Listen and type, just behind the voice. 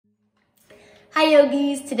Hi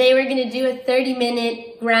yogis, today we're going to do a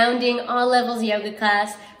 30-minute grounding all levels yoga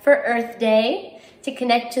class for Earth Day to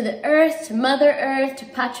connect to the earth, to Mother Earth, to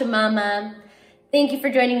Pachamama. Thank you for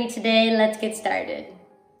joining me today. Let's get started.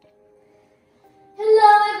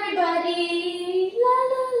 Hello everybody, la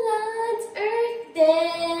la la, it's Earth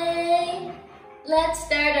Day. Let's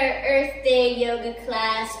start our Earth Day yoga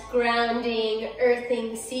class grounding,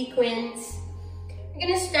 earthing sequence. We're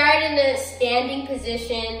going to start in a standing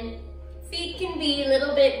position. Feet can be a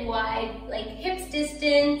little bit wide, like hips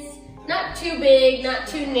distance, not too big, not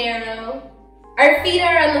too narrow. Our feet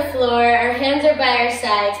are on the floor, our hands are by our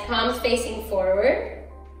sides, palms facing forward.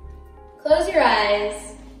 Close your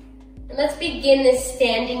eyes, and let's begin this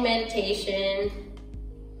standing meditation.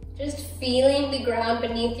 Just feeling the ground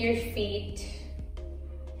beneath your feet,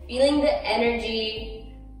 feeling the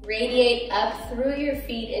energy radiate up through your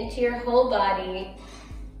feet into your whole body.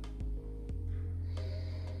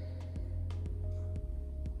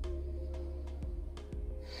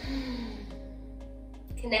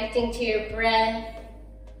 Connecting to your breath,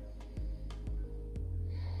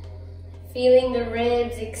 feeling the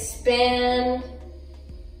ribs expand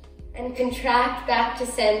and contract back to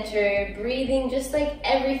center, breathing just like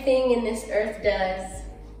everything in this earth does.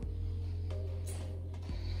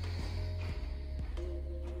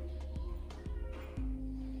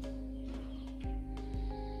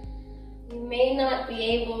 You may not be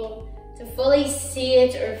able to fully see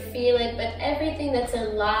it or feel it, but everything that's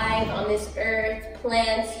alive on this earth,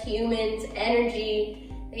 plants, humans,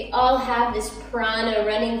 energy, they all have this prana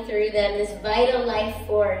running through them, this vital life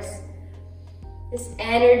force, this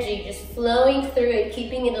energy just flowing through it,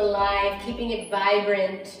 keeping it alive, keeping it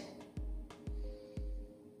vibrant.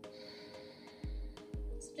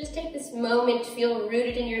 So just take this moment to feel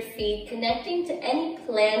rooted in your feet, connecting to any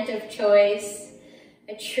plant of choice,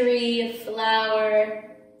 a tree, a flower,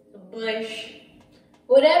 a bush,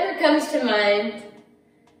 whatever comes to mind.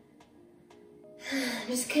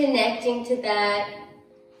 Just connecting to that.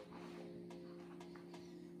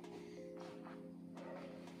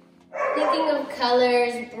 Thinking of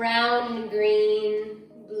colors, brown and green,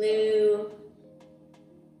 blue.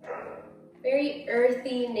 Very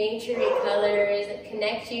earthy, naturey colors that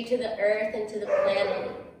connect you to the earth and to the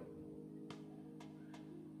planet.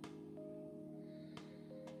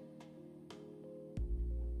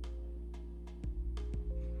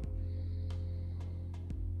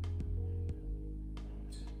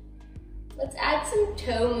 Let's add some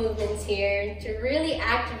toe movements here to really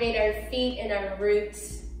activate our feet and our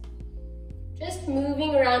roots. Just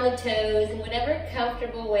moving around the toes in whatever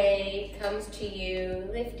comfortable way comes to you.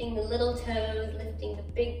 Lifting the little toes, lifting the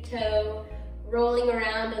big toe, rolling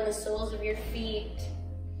around on the soles of your feet.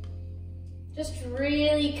 Just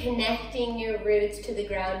really connecting your roots to the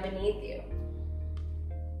ground beneath you.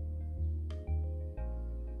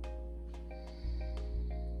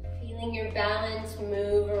 Feeling your balance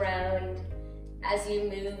move around as you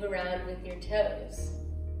move around with your toes.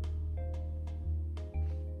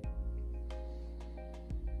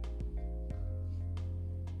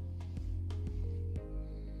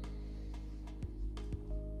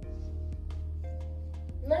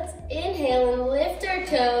 Let's inhale and lift our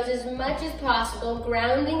toes as much as possible,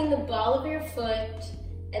 grounding in the ball of your foot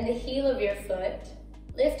and the heel of your foot.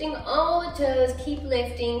 Lifting all the toes, keep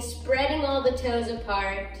lifting, spreading all the toes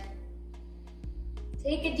apart.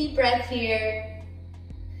 Take a deep breath here,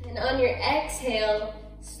 and on your exhale,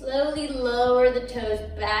 slowly lower the toes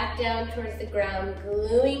back down towards the ground,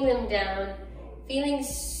 gluing them down, feeling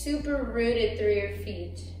super rooted through your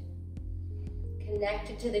feet,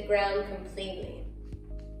 connected to the ground completely.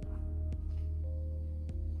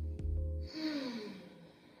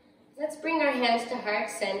 Let's bring our hands to heart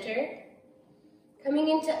center, coming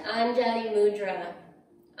into Anjali Mudra.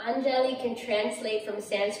 Anjali can translate from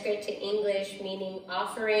Sanskrit to English, meaning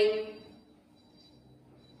offering.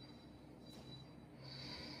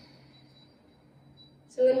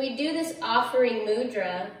 So when we do this offering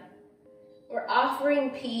mudra, we're offering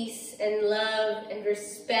peace and love and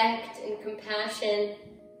respect and compassion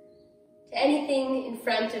to anything in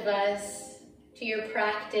front of us, to your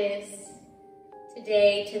practice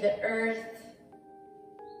today, to the earth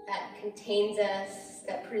that contains us,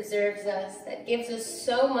 that preserves us, that gives us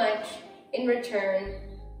so much in return,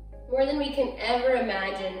 more than we can ever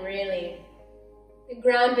imagine, really. The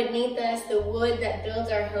ground beneath us, the wood that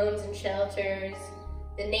builds our homes and shelters,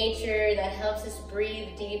 the nature that helps us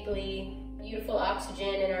breathe deeply, beautiful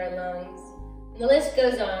oxygen in our lungs. And the list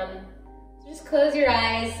goes on. So just close your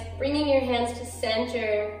eyes, bringing your hands to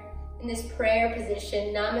center in this prayer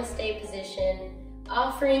position, Namaste position,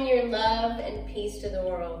 offering your love and peace to the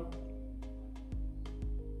world.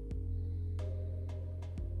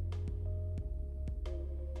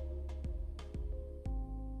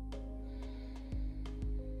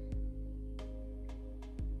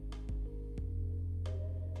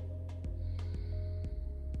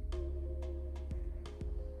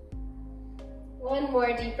 One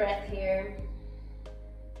more deep breath here.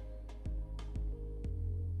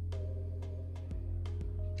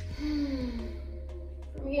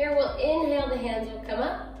 From here, we'll inhale, the hands will come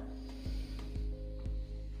up.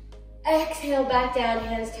 Exhale, back down,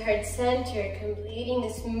 hands to heart center, completing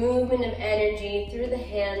this movement of energy through the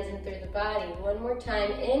hands and through the body. One more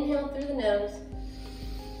time, inhale through the nose.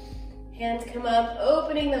 Hands come up,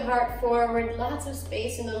 opening the heart forward, lots of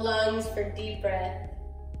space in the lungs for deep breath.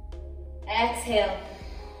 Exhale,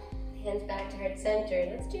 hands back to heart center.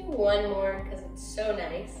 Let's do one more because it's so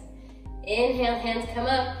nice. Inhale, hands come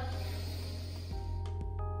up.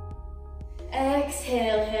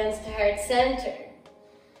 Exhale, hands to heart center.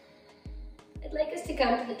 I'd like us to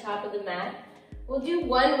come to the top of the mat. We'll do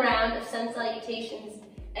one round of sun salutations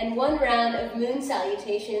and one round of moon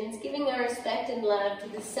salutations, giving our respect and love to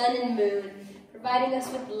the sun and moon, providing us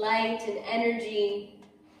with light and energy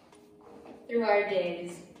through our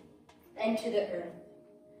days and to the earth.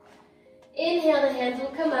 Inhale, the hands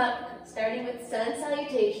will come up, starting with sun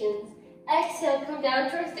salutations. Exhale, come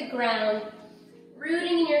down towards the ground,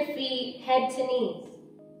 rooting in your feet, head to knees.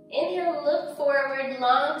 Inhale, look forward,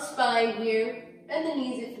 long spine here, and the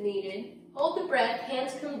knees if needed. Hold the breath,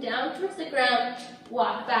 hands come down towards the ground,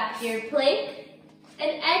 walk back to your plank,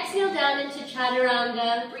 and exhale down into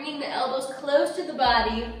chaturanga, bringing the elbows close to the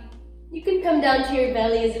body. You can come down to your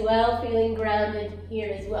belly as well, feeling grounded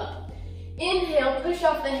here as well. Inhale, push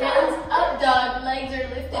off the hands, up dog, legs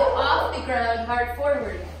are lifted off the ground, heart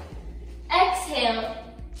forward. Exhale,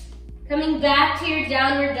 coming back to your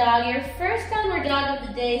downward dog, your first downward dog of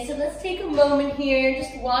the day. So let's take a moment here,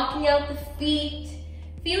 just walking out the feet,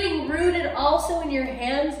 feeling rooted also in your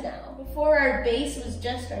hands now. Before our base was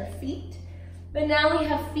just our feet, but now we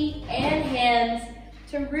have feet and hands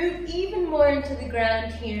to root even more into the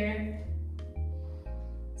ground here.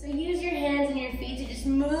 So use your hands and your feet to just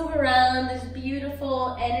move around this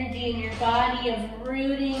beautiful energy in your body of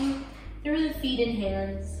rooting through the feet and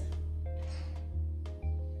hands.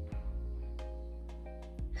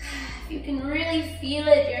 You can really feel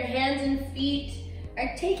it. Your hands and feet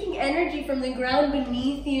are taking energy from the ground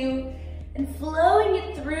beneath you and flowing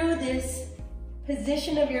it through this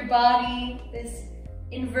position of your body, this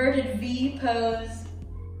inverted V pose.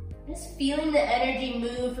 Just feeling the energy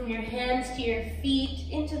move from your hands to your feet,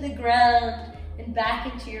 into the ground, and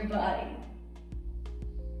back into your body.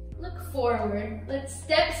 Look forward. Let's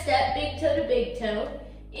step, step, big toe to big toe.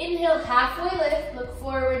 Inhale, halfway lift, look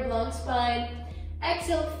forward, long spine.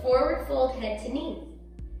 Exhale, forward fold, head to knees.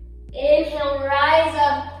 Inhale, rise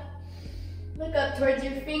up. Look up towards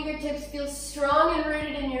your fingertips, feel strong and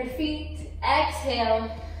rooted in your feet.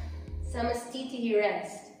 Exhale, Samastiti,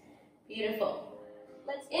 rest. Beautiful.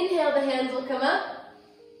 Let's inhale, the hands will come up.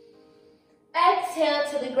 Exhale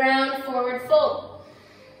to the ground, forward fold.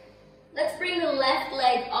 Let's bring the left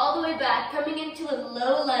leg all the way back, coming into a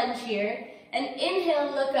low lunge here. And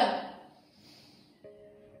inhale, look up.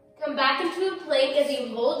 Come back into a plank as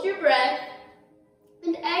you hold your breath.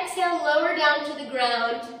 And exhale, lower down to the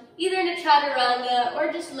ground, either in a chaturanga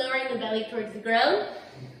or just lowering the belly towards the ground.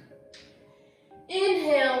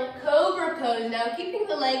 Inhale, cobra pose now, keeping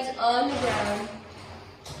the legs on the ground.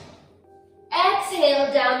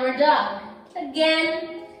 Exhale, downward dog.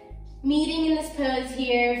 Again, meeting in this pose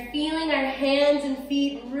here, feeling our hands and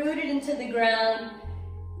feet rooted into the ground.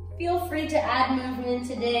 Feel free to add movement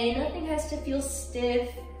today. Nothing has to feel stiff.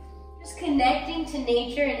 Just connecting to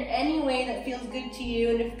nature in any way that feels good to you.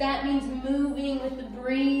 And if that means moving with the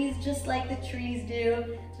breeze, just like the trees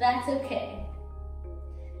do, that's okay.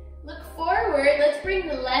 Look forward. Let's bring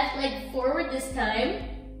the left leg forward this time.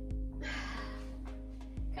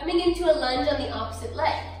 Coming into a lunge on the opposite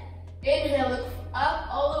leg. Inhale, look up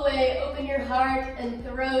all the way, open your heart and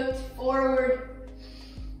throat forward.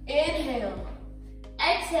 Inhale.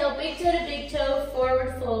 Exhale, big toe to big toe,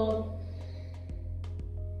 forward fold.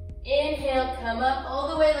 Inhale, come up all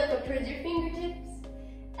the way, look up towards your fingertips.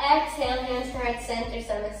 Exhale, hands to heart center,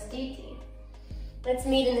 Samastiti. Let's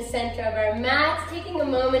meet in the center of our mat, taking a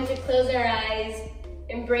moment to close our eyes,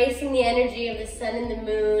 embracing the energy of the sun and the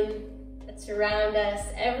moon that surround us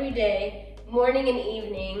every day, morning and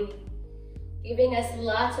evening, giving us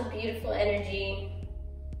lots of beautiful energy.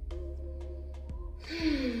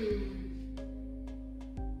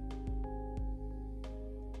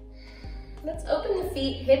 Let's open the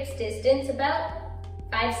feet hips distance, about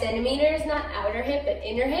 5 centimeters, not outer hip, but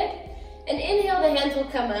inner hip. And inhale, the hands will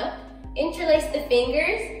come up. Interlace the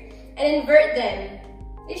fingers and invert them.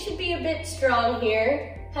 They should be a bit strong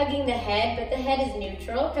here, hugging the head, but the head is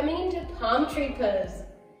neutral. Coming into palm tree pose.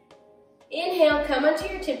 Inhale, come onto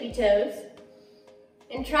your tippy toes.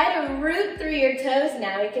 And try to root through your toes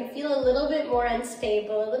now. It can feel a little bit more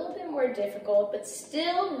unstable, a little bit more difficult, but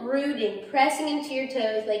still rooting, pressing into your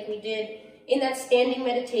toes like we did in that standing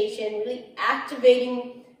meditation, really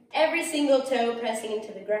activating every single toe, pressing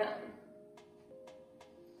into the ground.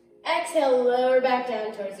 Exhale, lower back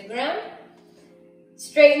down towards the ground.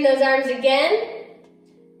 Straighten those arms again.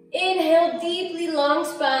 Inhale, deeply long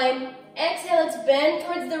spine. Exhale, let's bend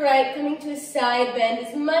towards the right, coming to a side bend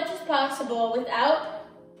as much as possible without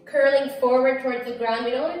curling forward towards the ground.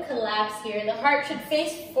 We don't want to collapse here. The heart should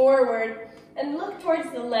face forward and look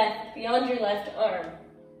towards the left, beyond your left arm.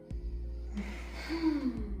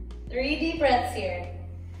 3 deep breaths here.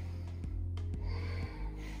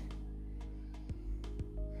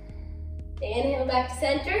 Inhale back to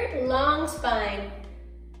center, long spine.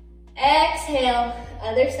 Exhale,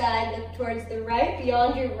 other side, look towards the right,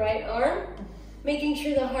 beyond your right arm, making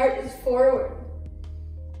sure the heart is forward,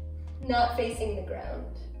 not facing the ground.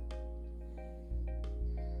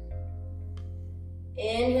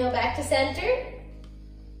 Inhale back to center.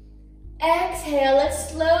 Exhale, let's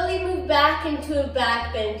slowly move back into a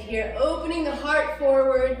back bend here, opening the heart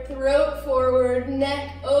forward, throat forward,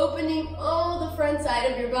 neck opening all the front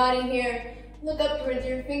side of your body here. Look up towards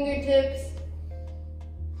your fingertips.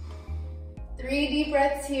 3 deep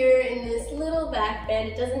breaths here in this little back bend.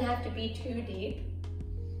 It doesn't have to be too deep.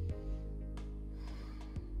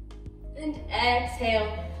 And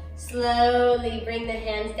exhale. Slowly bring the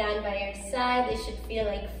hands down by your side. They should feel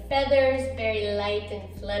like feathers, very light and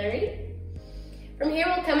fluttery. From here,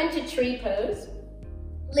 we'll come into tree pose,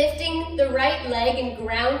 lifting the right leg and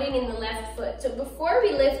grounding in the left foot. So before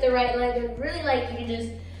we lift the right leg, I'd really like you to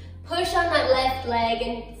just push on that left leg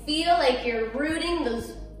and feel like you're rooting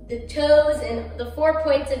the toes and the 4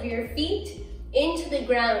 points of your feet into the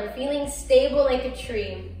ground, feeling stable like a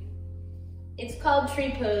tree. It's called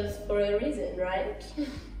tree pose for a reason, right?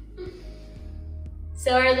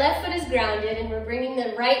 So our left foot is grounded and we're bringing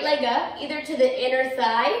the right leg up, either to the inner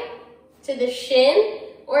thigh, to the shin,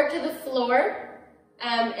 or to the floor,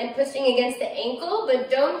 and pushing against the ankle,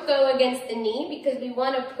 but don't go against the knee because we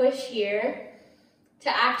want to push here to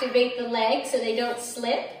activate the legs so they don't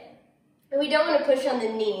slip. And we don't want to push on the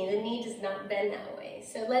knee. The knee does not bend that way.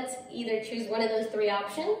 So let's either choose one of those 3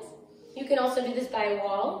 options. You can also do this by a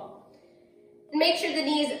wall. And make sure the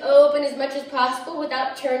knee is open as much as possible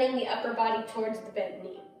without turning the upper body towards the bent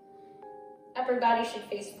knee. Upper body should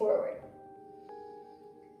face forward.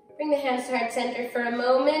 Bring the hands to heart center for a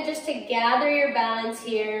moment just to gather your balance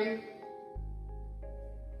here.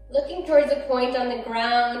 Looking towards a point on the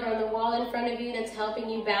ground or on the wall in front of you that's helping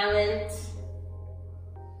you balance.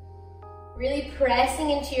 Really pressing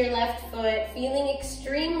into your left foot, feeling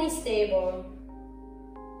extremely stable.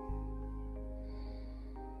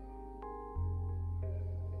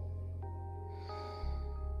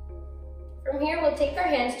 From here, we'll take our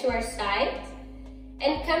hands to our sides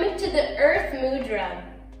and come into the Earth Mudra,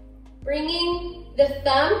 bringing the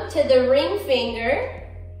thumb to the ring finger,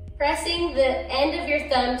 pressing the end of your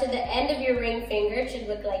thumb to the end of your ring finger. It should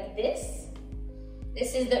look like this.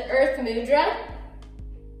 This is the Earth Mudra.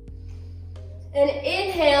 And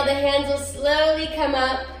inhale, the hands will slowly come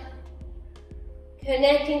up,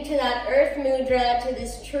 connecting to that Earth Mudra, to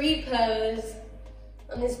this tree pose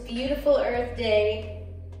on this beautiful Earth day.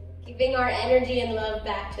 Giving our energy and love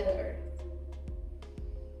back to the earth.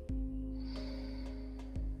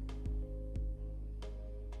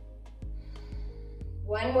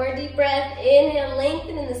 One more deep breath. Inhale,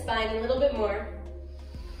 lengthen in the spine a little bit more.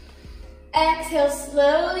 Exhale,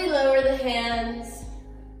 slowly lower the hands.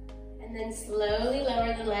 And then slowly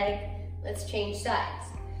lower the leg. Let's change sides.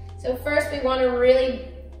 So first we want to really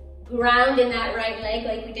ground in that right leg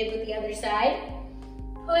like we did with the other side.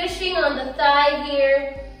 Pushing on the thigh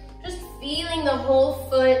here. Just feeling the whole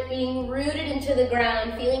foot being rooted into the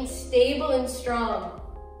ground, feeling stable and strong.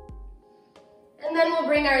 And then we'll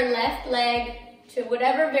bring our left leg to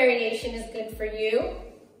whatever variation is good for you.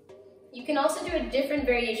 You can also do a different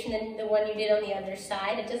variation than the one you did on the other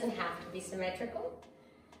side. It doesn't have to be symmetrical.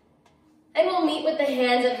 And we'll meet with the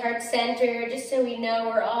hands at heart center, just so we know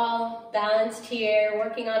we're all balanced here,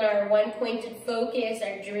 working on our one-pointed focus,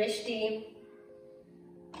 our drishti.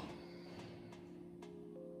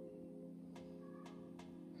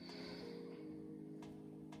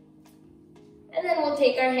 And then we'll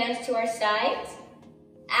take our hands to our sides.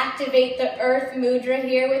 Activate the Earth Mudra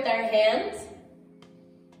here with our hands.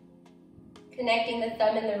 Connecting the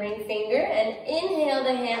thumb and the ring finger. And inhale,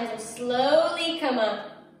 the hands will slowly come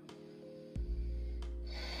up.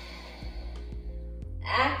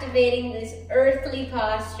 Activating this earthly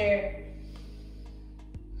posture.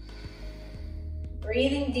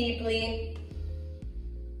 Breathing deeply.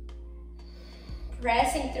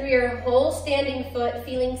 Pressing through your whole standing foot,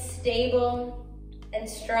 feeling stable and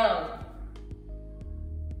strong.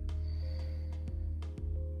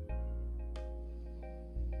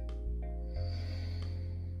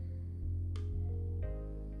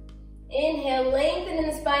 Inhale, lengthen in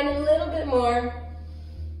the spine a little bit more.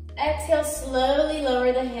 Exhale, slowly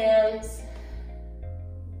lower the hands.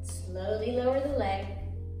 Slowly lower the leg.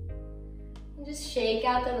 And just shake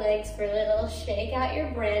out the legs for a little. Shake out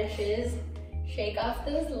your branches. Shake off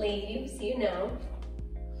those leaves, you know.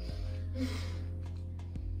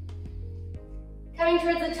 Coming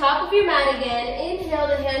towards the top of your mat again. Inhale,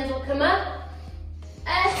 the hands will come up.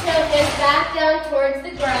 Exhale, hands back down towards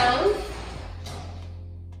the ground.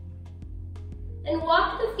 And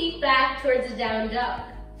walk the feet back towards the down dog.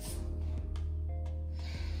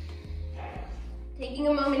 Taking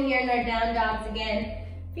a moment here in our down dogs again.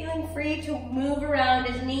 Feeling free to move around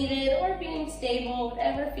as needed or being stable,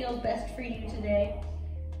 whatever feels best for you today.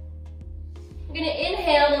 We're going to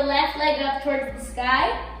inhale the left leg up towards the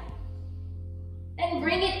sky and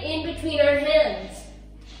bring it in between our hands.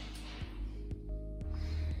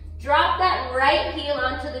 Drop that right heel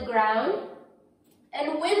onto the ground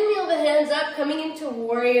and windmill the hands up, coming into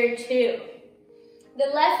warrior two. The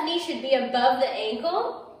left knee should be above the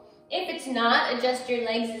ankle. If it's not, adjust your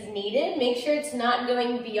legs as needed. Make sure it's not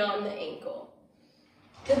going beyond the ankle.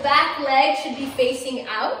 The back leg should be facing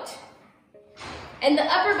out. And the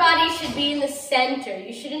upper body should be in the center.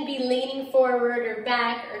 You shouldn't be leaning forward or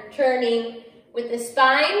back or turning. With the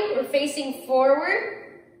spine, we're facing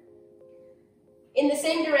forward in the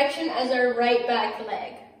same direction as our right back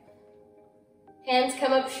leg. Hands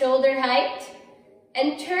come up shoulder height.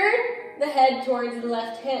 And turn the head towards the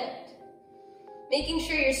left hand. Making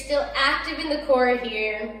sure you're still active in the core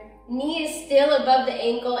here. Knee is still above the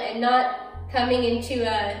ankle and not coming into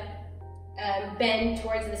a bend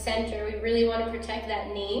towards the center. We really want to protect that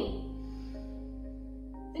knee.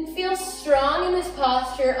 And feel strong in this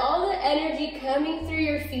posture. All the energy coming through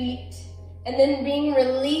your feet and then being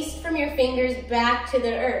released from your fingers back to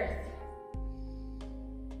the earth.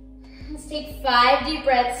 Let's take 5 deep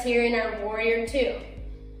breaths here in our warrior two.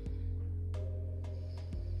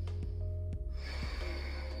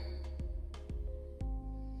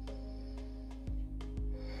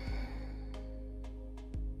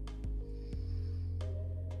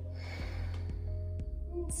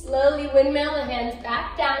 Slowly windmill the hands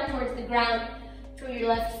back down towards the ground to your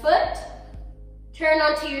left foot. Turn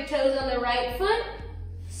onto your toes on the right foot.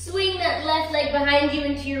 Swing that left leg behind you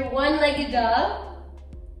into your one-legged dog.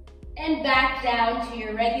 And back down to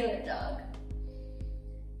your regular dog.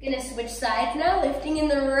 Gonna switch sides now, lifting in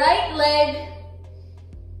the right leg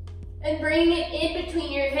and bringing it in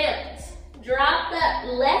between your hands. Drop that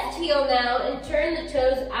left heel now and turn the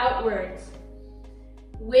toes outwards.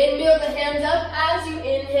 Windmill the hands up as you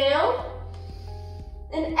inhale.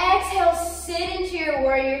 And exhale, sit into your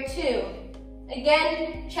warrior two.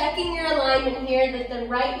 Again, checking your alignment here that the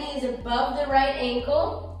right knee is above the right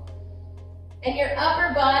ankle. And your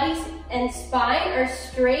upper body and spine are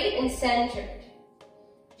straight and centered.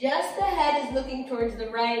 Just the head is looking towards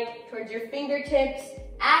the right, towards your fingertips.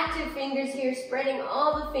 Active fingers here, spreading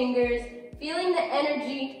all the fingers. Feeling the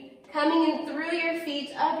energy coming in through your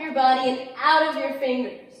feet, up your body, and out of your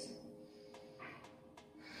fingers.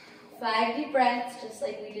 5 deep breaths, just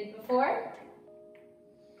like we did before.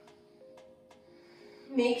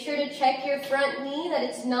 Make sure to check your front knee that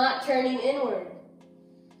it's not turning inward.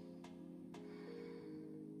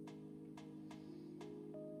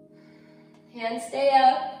 Hands stay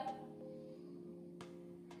up.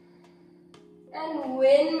 And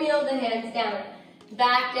windmill the hands down.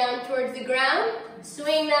 Back down towards the ground.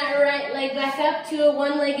 Swing that right leg back up to a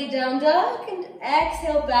one-legged down dog. And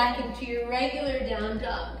exhale back into your regular down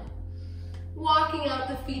dog. Walking out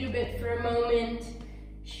the feet a bit for a moment.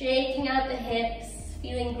 Shaking out the hips.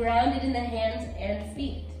 Feeling grounded in the hands and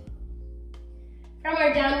feet. From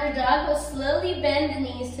our downward dog, we'll slowly bend the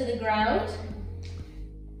knees to the ground.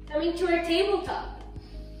 Coming to our tabletop.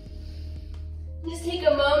 Just take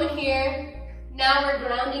a moment here. Now we're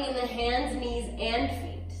grounding in the hands, knees, and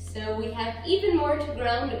feet. So we have even more to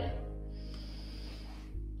ground with.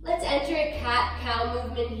 Let's enter a cat-cow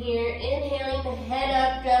movement here. Inhaling the head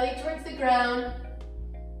up, belly towards the ground.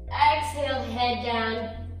 Exhale, head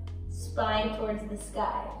down, spine towards the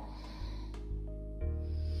sky.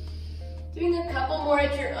 Doing a couple more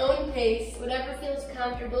at your own pace, whatever feels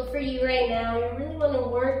comfortable for you right now. You really want to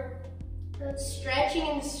work on stretching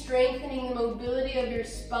and strengthening the mobility of your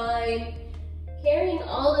spine, carrying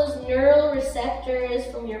all those neural receptors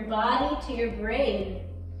from your body to your brain.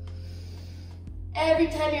 Every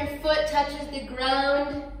time your foot touches the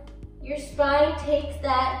ground, Your spine takes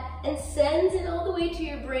that and sends it all the way to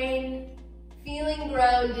your brain, feeling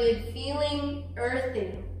grounded, feeling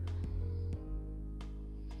earthy.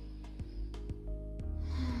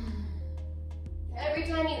 Every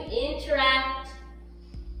time you interact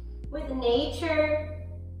with nature,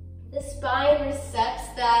 the spine recepts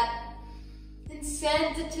that and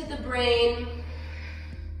sends it to the brain.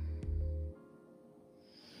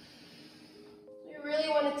 We really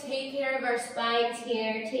want to take care of our spines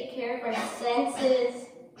here, take care of our senses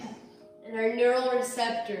and our neural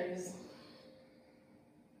receptors.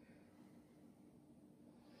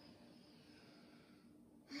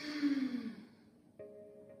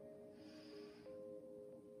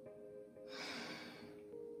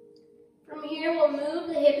 From here, we'll move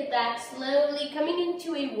the hip back slowly, coming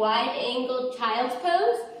into a wide-angled child's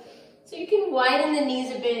pose. So you can widen the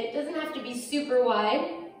knees a bit. It doesn't have to be super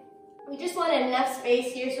wide. We just want enough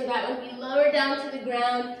space here so that when we lower down to the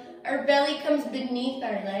ground, our belly comes beneath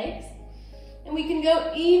our legs. And we can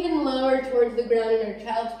go even lower towards the ground in our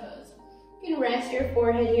child's pose. You can rest your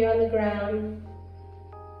forehead here on the ground.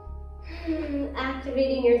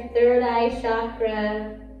 Activating your third eye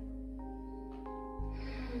chakra.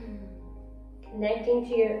 Connecting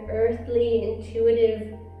to your earthly,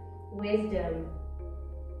 intuitive wisdom.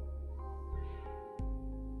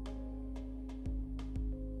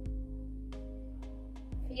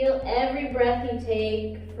 Feel every breath you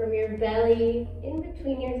take from your belly in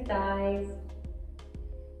between your thighs.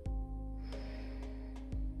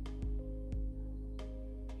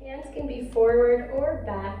 Hands can be forward or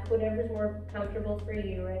back, whatever's more comfortable for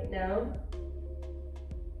you right now.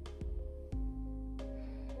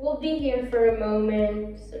 We'll be here for a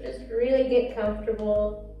moment, so just really get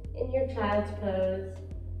comfortable in your child's pose,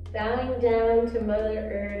 bowing down to Mother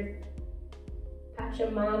Earth,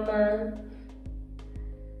 Pachamama,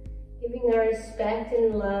 giving our respect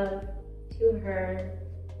and love to her,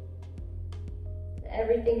 to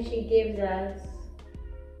everything she gives us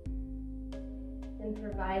and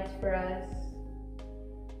provides for us.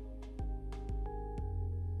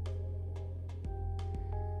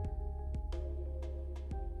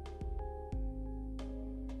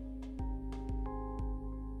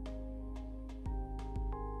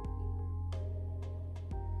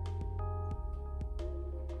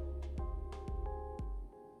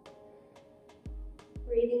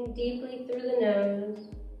 Breathing deeply through the nose.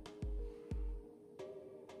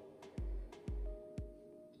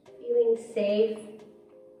 Feeling safe.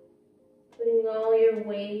 Putting all your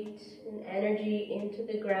weight and energy into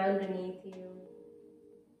the ground beneath you.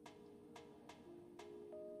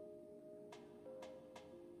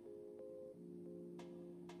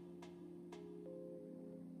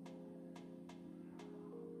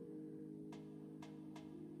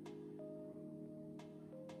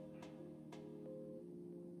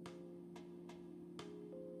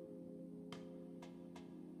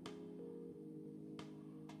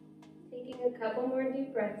 Taking a couple more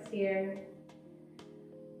deep breaths here.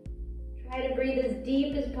 Try to breathe as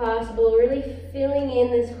deep as possible, really filling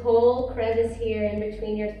in this whole crevice here in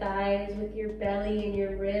between your thighs with your belly and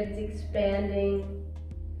your ribs expanding.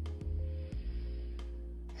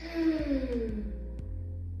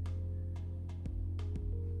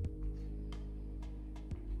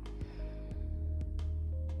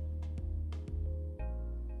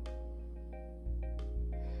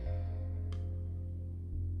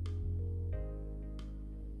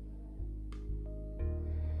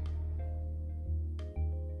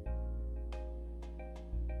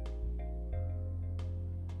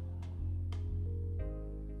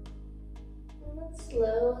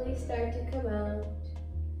 Slowly start to come out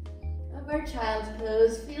of our child's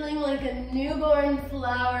pose, feeling like a newborn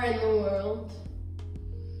flower in the world.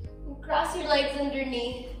 And cross your legs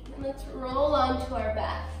underneath and let's roll onto our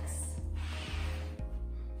backs.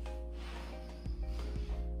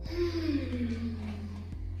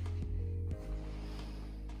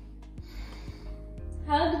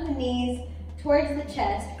 Hug the knees towards the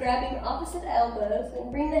chest, grabbing opposite elbows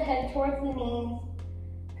and bring the head towards the knees.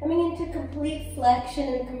 Coming into complete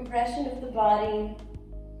flexion and compression of the body.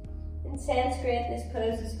 In Sanskrit, this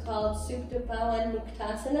pose is called Supta Baddha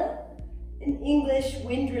Muktasana. In English,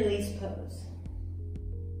 wind release pose.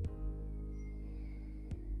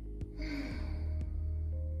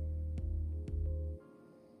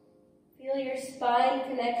 Feel your spine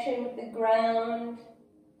connection with the ground.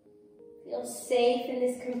 Feel safe in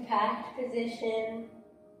this compact position.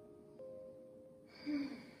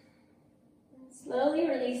 Slowly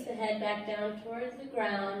release the head back down towards the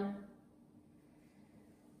ground.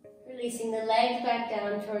 Releasing the legs back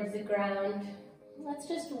down towards the ground. Let's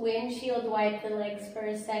just windshield wipe the legs for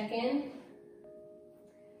a second.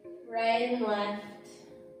 right and left,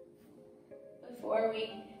 before we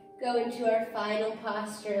go into our final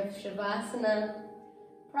posture of Savasana.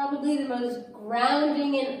 Probably the most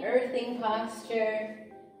grounding and earthing posture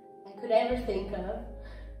I could ever think of,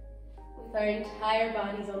 with our entire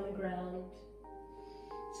bodies on the ground.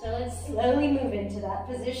 So let's slowly move into that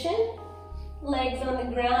position. Legs on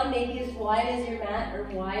the ground, maybe as wide as your mat or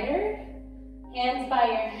wider. Hands by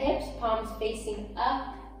your hips, palms facing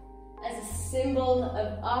up, as a symbol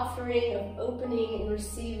of offering, of opening and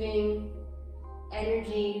receiving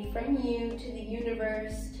energy from you to the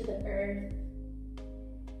universe, to the earth.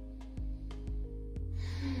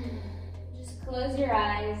 Just close your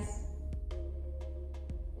eyes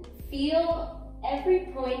and feel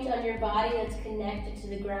every point on your body that's connected to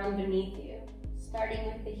the ground beneath you, starting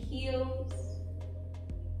with the heels,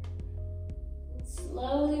 and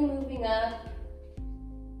slowly moving up,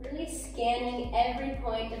 really scanning every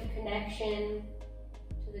point of connection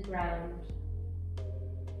to the ground.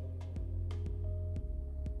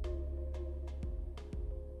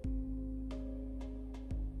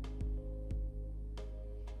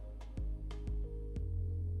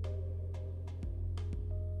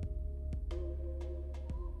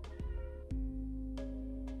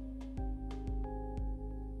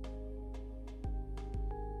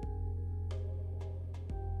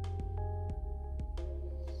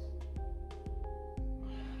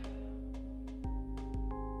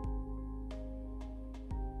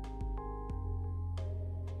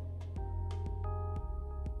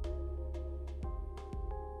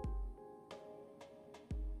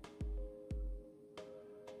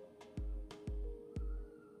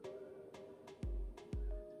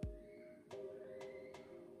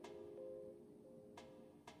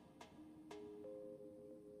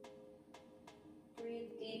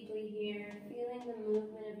 Breathe deeply here, feeling the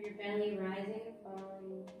movement of your belly rising and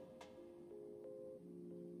falling.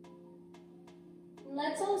 And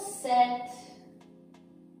let's all set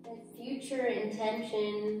a future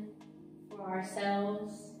intention for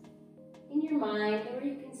ourselves in your mind, or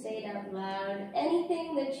you can say it out loud.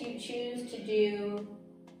 Anything that you choose to do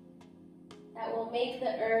that will make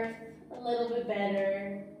the earth a little bit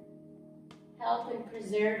better, help in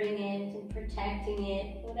preserving it and protecting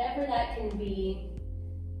it, whatever that can be.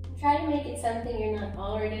 Try to make it something you're not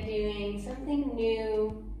already doing, something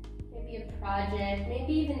new, maybe a project,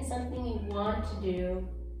 maybe even something you want to do,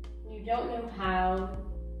 and you don't know how.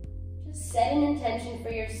 Just set an intention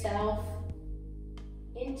for yourself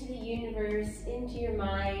into the universe, into your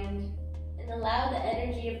mind, and allow the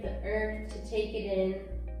energy of the earth to take it in.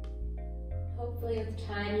 Hopefully with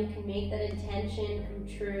time you can make that intention come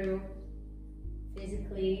true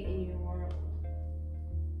physically in your world.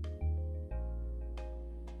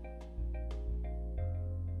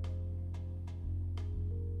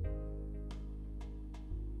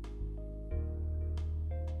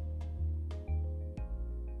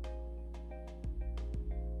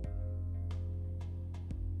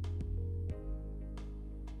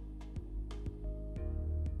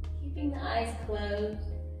 Keeping the eyes closed,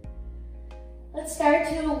 let's start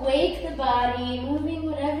to awake the body, moving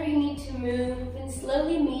whatever you need to move, and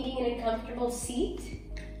slowly meeting in a comfortable seat.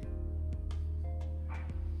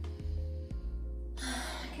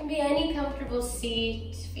 It can be any comfortable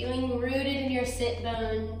seat, feeling rooted in your sit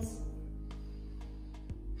bones.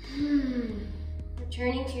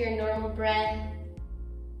 Returning to your normal breath.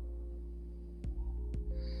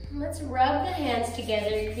 Let's rub the hands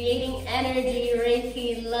together, creating energy,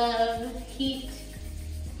 Reiki, love, heat,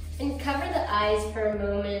 and cover the eyes for a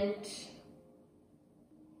moment.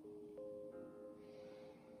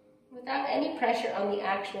 Without any pressure on the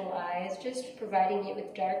actual eyes, just providing it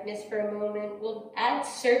with darkness for a moment. We'll add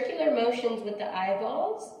circular motions with the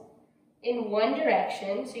eyeballs in one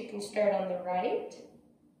direction, so you can start on the right,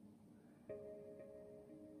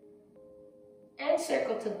 and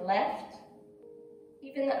circle to the left.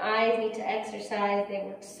 Even the eyes need to exercise. They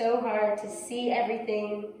work so hard to see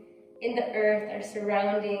everything in the earth, our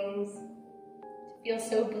surroundings, to feel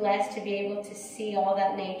so blessed to be able to see all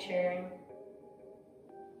that nature.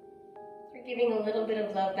 We're giving a little bit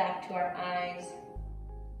of love back to our eyes.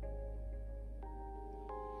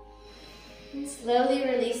 And slowly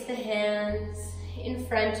release the hands in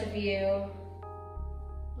front of you.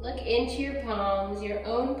 Look into your palms, your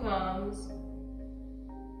own palms,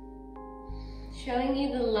 showing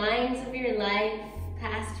you the lines of your life,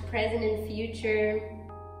 past, present, and future.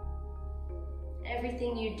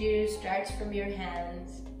 Everything you do starts from your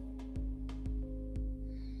hands.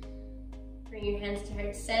 Bring your hands to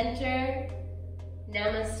heart center.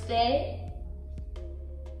 Namaste.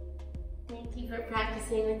 Thank you for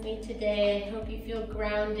practicing with me today. I hope you feel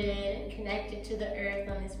grounded and connected to the earth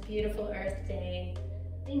on this beautiful Earth Day.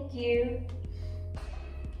 Thank you.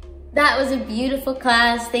 That was a beautiful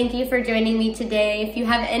class. Thank you for joining me today. If you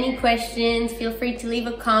have any questions, feel free to leave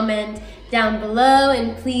a comment down below,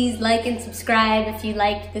 and please like and subscribe if you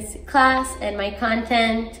liked this class and my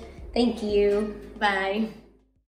content. Thank you. Bye.